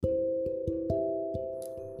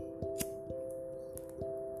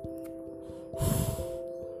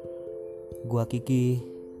Gua Kiki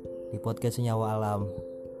di podcast Senyawa Alam.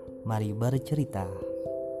 Mari bercerita.